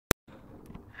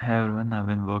Hey everyone, I've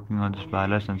been working on this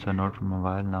wireless sensor node for a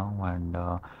while now, and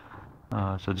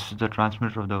so this is the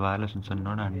transmitter of the wireless sensor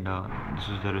node, and this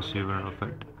is the receiver of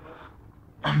it.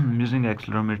 I'm using the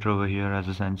accelerometer over here as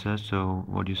a sensor. So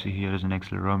what you see here is an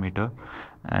accelerometer,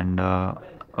 and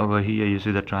over here you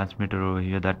see the transmitter over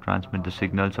here that transmit the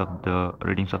signals of the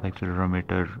readings of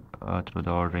accelerometer through the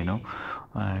Arduino,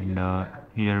 and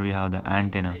here we have the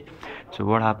antenna. So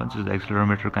what happens is the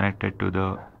accelerometer connected to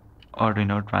the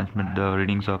Arduino transmit the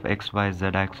readings of X, Y, Z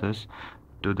axis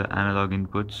to the analog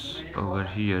inputs over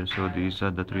here. So these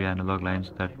are the three analog lines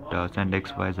that send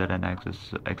X, Y, Z and X,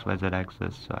 Y, Z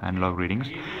axis analog readings.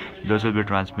 Those will be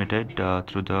transmitted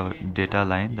through the data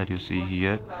line that you see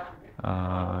here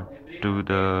uh, to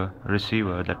the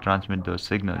receiver that transmit those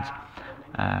signals.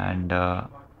 And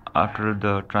after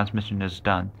the transmission is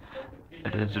done,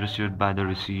 it is received by the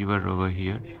receiver over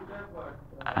here,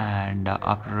 and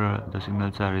after the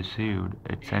signals are received,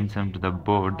 it sends them to the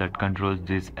board that controls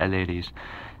these LEDs.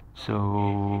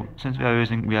 So since we are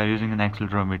using an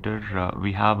accelerometer,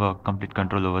 we have a complete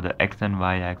control over the X and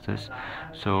Y axis.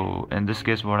 So in this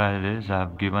case, what I did is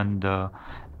I've given the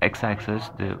X axis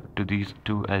to these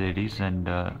two LEDs, and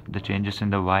the changes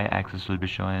in the Y axis will be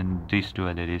shown in these two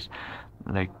LEDs.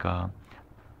 Like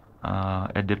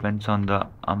it depends on the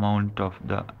amount of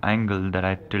the angle that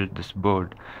I tilt this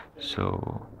board.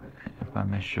 So if I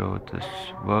may show this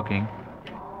working,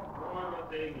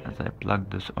 as I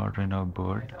plug this Arduino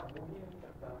board,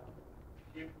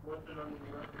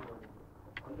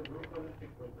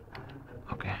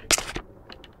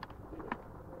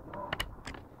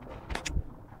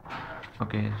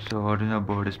 okay, so Arduino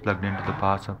board is plugged into the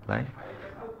power supply,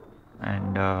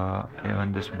 and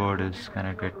even this board is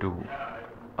connected to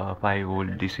 5 volt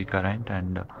DC current,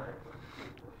 and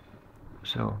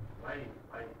so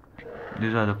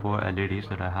these are the 4 LEDs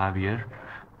that I have here.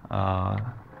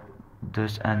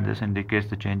 This and this indicates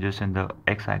the changes in the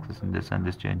x-axis, and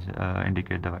this change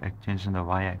indicate the changes in the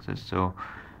y-axis. So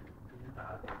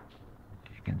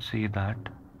you can see that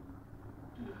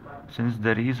since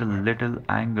there is a little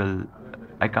angle,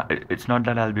 it's not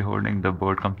that I'll be holding the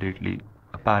board completely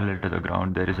parallel to the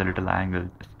ground. There is a little angle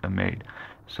made,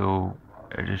 so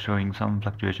it is showing some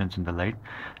fluctuations in the light.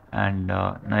 And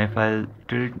now if I'll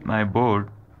tilt my board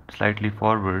slightly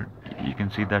forward, you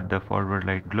can see that the forward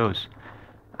light glows,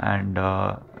 and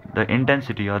the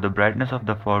intensity or the brightness of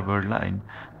the forward line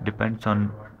depends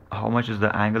on how much is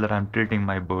the angle that I'm tilting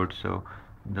my board. So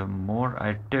the more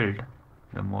I tilt,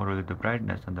 the more will be the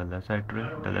brightness, and the less I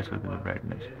tilt, the less will be the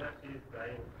brightness.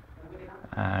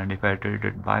 And if I tilt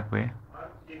it back way,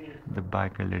 the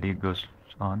back LED goes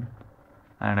on,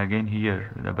 and again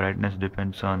here the brightness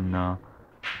depends on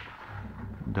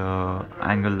the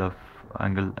angle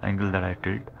that I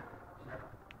tilt.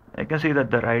 I can see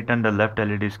that the right and the left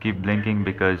LEDs keep blinking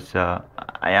because I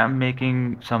am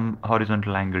making some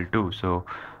horizontal angle too, so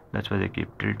that's why they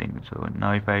keep tilting. So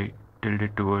now if I tilt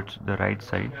it towards the right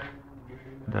side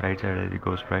LED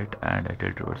goes bright, and I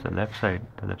tilt towards the left side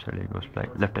LED goes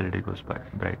bright. Left LED goes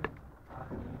bright.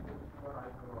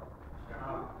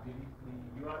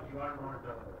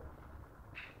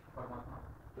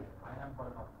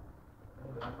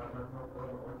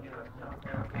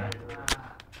 Okay.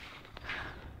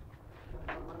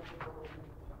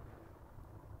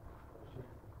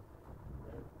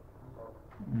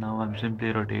 Now I'm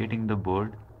simply rotating the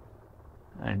board,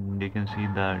 and you can see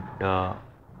that the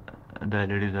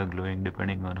LEDs are glowing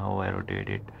depending on how I rotate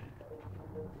it.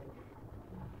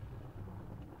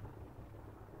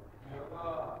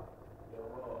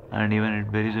 And even it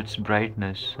varies its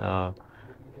brightness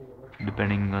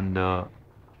depending on the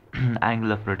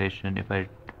angle of rotation. If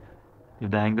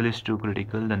the angle is too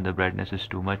critical, then the brightness is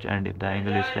too much, and if the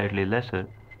angle is slightly lesser,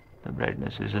 the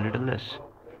brightness is a little less.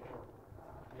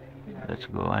 Let's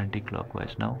go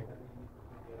anti-clockwise now.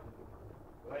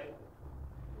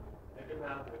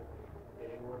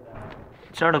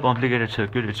 It's not a complicated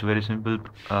circuit. It's very simple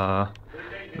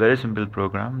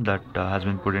program that has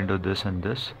been put into this and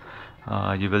this.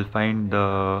 You will find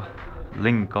the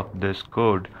link of this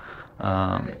code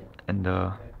in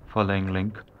the following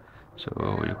link.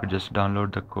 So you could just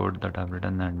download the code that I've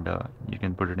written, and you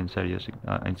can put it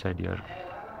inside your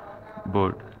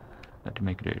board that you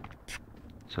may create.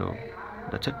 So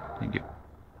that's it. Thank you.